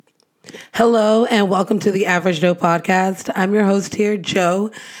Hello and welcome to the Average Joe podcast. I'm your host here,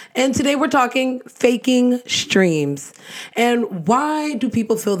 Joe, and today we're talking faking streams. And why do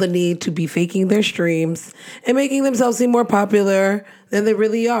people feel the need to be faking their streams and making themselves seem more popular than they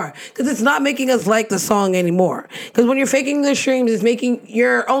really are? Because it's not making us like the song anymore. Because when you're faking the streams,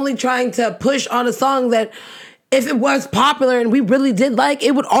 you're only trying to push on a song that if it was popular and we really did like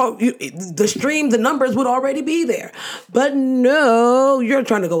it, the numbers would already be there. But no, you're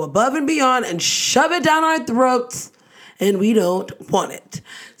trying to go above and beyond and shove it down our throats, and we don't want it.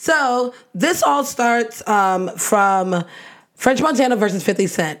 So this all starts from French Montana versus 50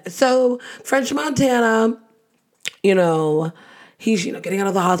 Cent. So French Montana, he's, getting out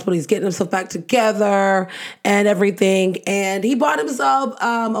of the hospital. He's getting himself back together and everything. And he bought himself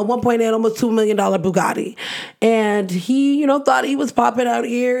a 1.8, almost $2 million Bugatti. And he, thought he was popping out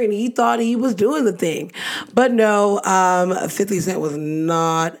here and he thought he was doing the thing. But no, 50 Cent was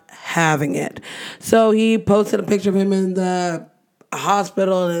not having it. So he posted a picture of him in the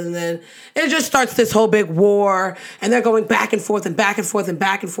hospital, and then it just starts this whole big war, and they're going back and forth and back and forth and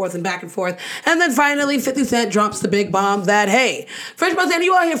back and forth and back and forth, and then finally 50 Cent drops the big bomb that, hey, French Montana,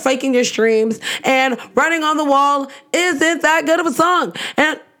 you out here faking your streams, and Writing on the Wall isn't that good of a song,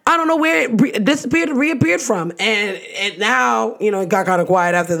 and I don't know where it disappeared and reappeared from, and now, it got kind of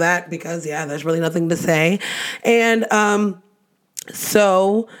quiet after that, because, there's really nothing to say, and,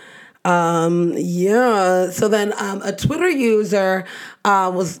 So then a Twitter user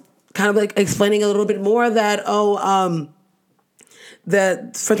was kind of like explaining a little bit more that,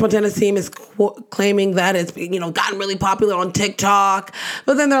 the French Montana team is claiming that it's, gotten really popular on TikTok.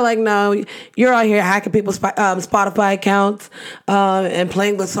 But then they're like, no, you're out here hacking people's Spotify accounts and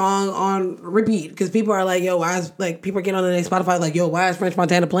playing the song on repeat. Because people are like, people get on their Spotify like, why is French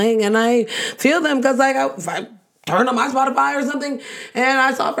Montana playing? And I feel them because, if I turn on my Spotify or something, and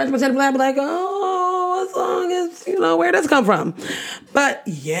I saw French Montana play, I'd be like, oh, what song is, where'd this come from? But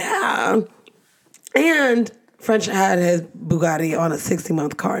yeah. And French had his Bugatti on a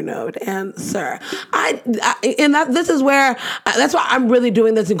 60-month car note. And sir, this is where, that's why I'm really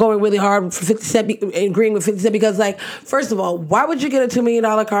doing this and going really hard for 50 Cent, agreeing with 50 Cent, because first of all, why would you get a $2 million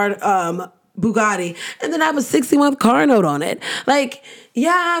car, Bugatti, and then have a 60-month car note on it?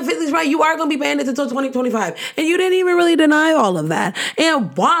 50's right, you are going to be paying this until 2025, and you didn't even really deny all of that.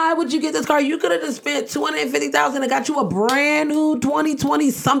 And why would you get this car? You could have just spent $250,000 and got you a brand new 2020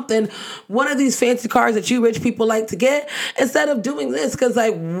 something, one of these fancy cars that you rich people like to get, instead of doing this. Because why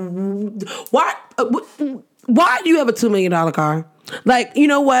do you have a $2 million car? You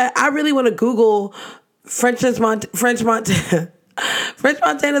know what? I really want to Google French Montana. French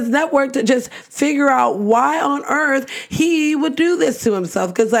Montana's network to just figure out why on earth he would do this to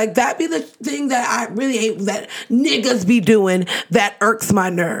himself. Because, that be the thing that I really hate that niggas be doing that irks my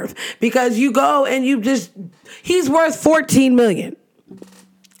nerve. Because you go and he's worth $14 million.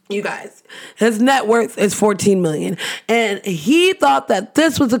 You guys, his net worth is $14 million. And he thought that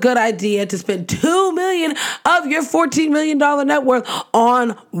this was a good idea to spend $2 million of your $14 million net worth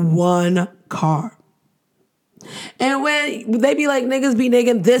on one car. And when they be like, niggas be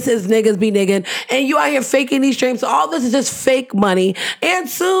niggin', this is niggas be niggin', and you out here faking these streams, so all this is just fake money. And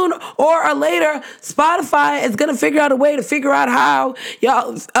soon or later, Spotify is gonna figure out a way to figure out how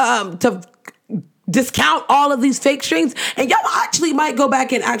y'all to discount all of these fake streams, and y'all actually might go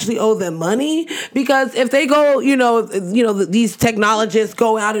back and actually owe them money, because if they go, these technologists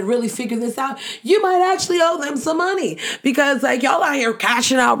go out and really figure this out, you might actually owe them some money, because y'all out here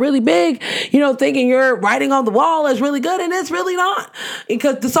cashing out really big, thinking your Writing on the Wall is really good, and it's really not,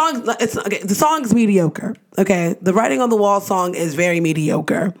 because the song's mediocre. Okay, the Writing on the Wall song is very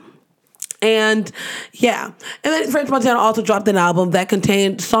mediocre. And then French Montana also dropped an album that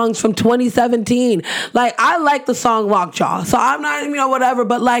contained songs from 2017. I like the song Lockjaw, so I'm not, whatever,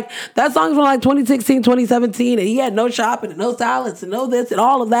 but that song's from 2016, 2017, and he had no shopping and no silence and no this and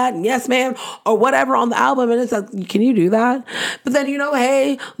all of that and yes ma'am or whatever on the album, and it's can you do that? But then,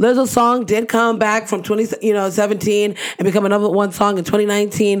 hey, there's a song did come back from 2017 and become another one song in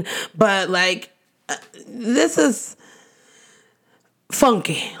 2019, but this is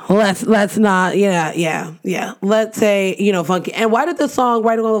funky. Let's not, let's say, funky. And why did the song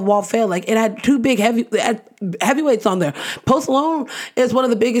Writing on the Wall fail? It had two big heavyweights on there. Post Malone is one of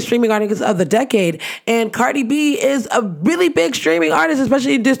the biggest streaming artists of the decade, and Cardi B is a really big streaming artist,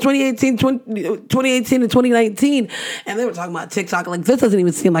 especially in just 2018 and 2019. And they were talking about TikTok. This doesn't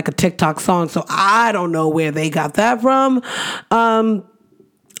even seem like a TikTok song, so I don't know where they got that from.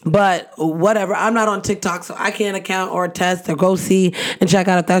 But whatever, I'm not on TikTok, so I can't account or attest or go see and check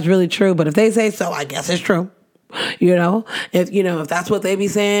out if that's really true. But if they say so, I guess it's true. If that's what they be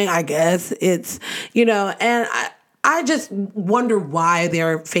saying, I guess it's, and I just wonder why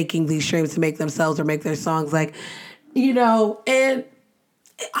they're faking these streams to make themselves or make their songs and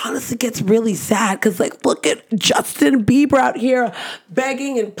it honestly gets really sad because, look at Justin Bieber out here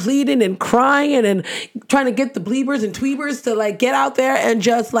begging and pleading and crying and trying to get the bleebers and tweebers to, get out there and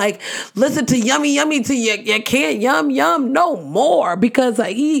just, listen to Yummy Yummy till you can't yum no more because,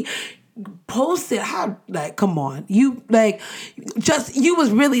 he posted how, come on. You, you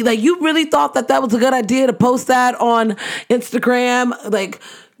was really, you really thought that was a good idea to post that on Instagram,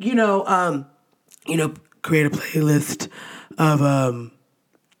 create a playlist of,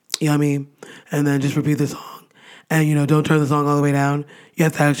 Yummy, and then just repeat the song. And, don't turn the song all the way down. You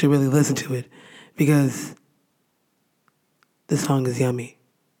have to actually really listen to it because the song is yummy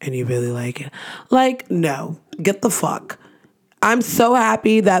and you really like it. No, get the fuck. I'm so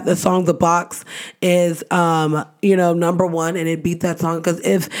happy that the song The Box is, number one and it beat that song. Because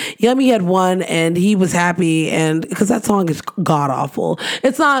if Yummy had won and he was happy and because that song is god awful.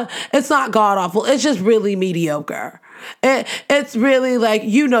 It's not god awful. It's just really mediocre. It's really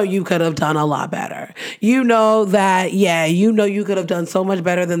you could have done a lot better. You could have done so much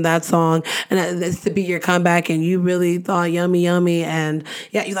better than that song. And this to be your comeback and you really thought Yummy Yummy and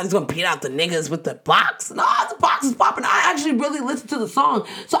you thought he was going to beat out the niggas with The Box. No, The Box is popping. I actually really listened to the song.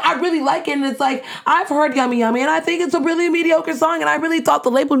 So I really like it. And it's I've heard Yummy Yummy and I think it's a really mediocre song. And I really thought the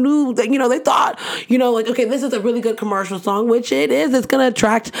label knew that, they thought, okay, this is a really good commercial song, which it is. It's going to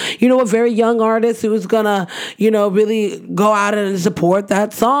attract, a very young artist who's going to, really go out and support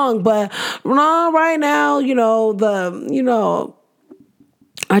that song. But no, right now,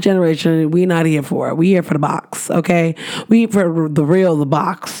 our generation, we not here for it. We here for The Box, okay? We here for The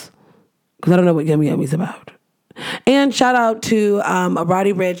Box. Because I don't know what Yummy Yummy's about. And shout out to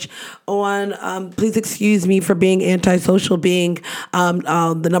Roddy Ricch on Please Excuse Me for being antisocial, being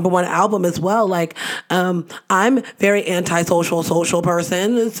the number one album as well. I'm very antisocial, social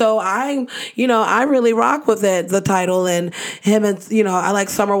person. So I really rock with it, the title and him and, I like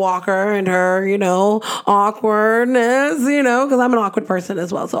Summer Walker and her, awkwardness, because I'm an awkward person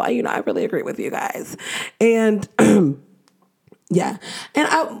as well. So I really agree with you guys. And yeah. And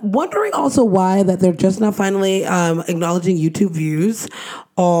I'm wondering also why that they're just now finally acknowledging YouTube views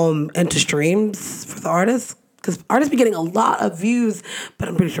into streams for the artists. Because artists be getting a lot of views, but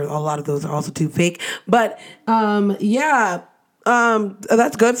I'm pretty sure a lot of those are also too fake. But that's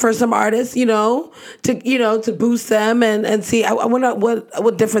good for some artists, to boost them and see. I wonder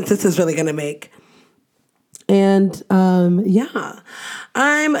what difference this is really going to make. And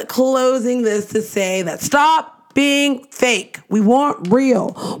I'm closing this to say that stop being fake. We want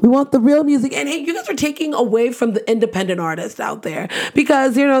real. We want the real music. And hey, you guys are taking away from the independent artists out there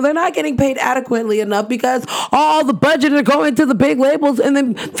because, they're not getting paid adequately enough because all the budget are going to the big labels and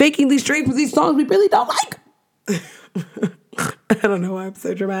then faking these streams for these songs we really don't like. I don't know why I'm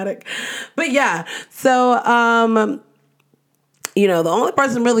so dramatic. But yeah, so, the only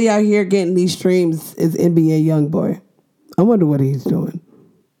person really out here getting these streams is NBA Youngboy. I wonder what he's doing.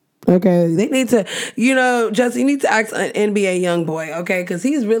 Okay, they need to, Justin, you need to ask an NBA Youngboy, okay? Because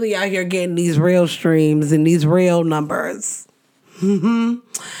he's really out here getting these real streams and these real numbers.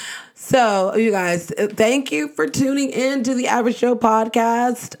 So, you guys, thank you for tuning in to the Average Joe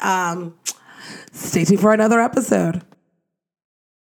podcast. Stay tuned for another episode.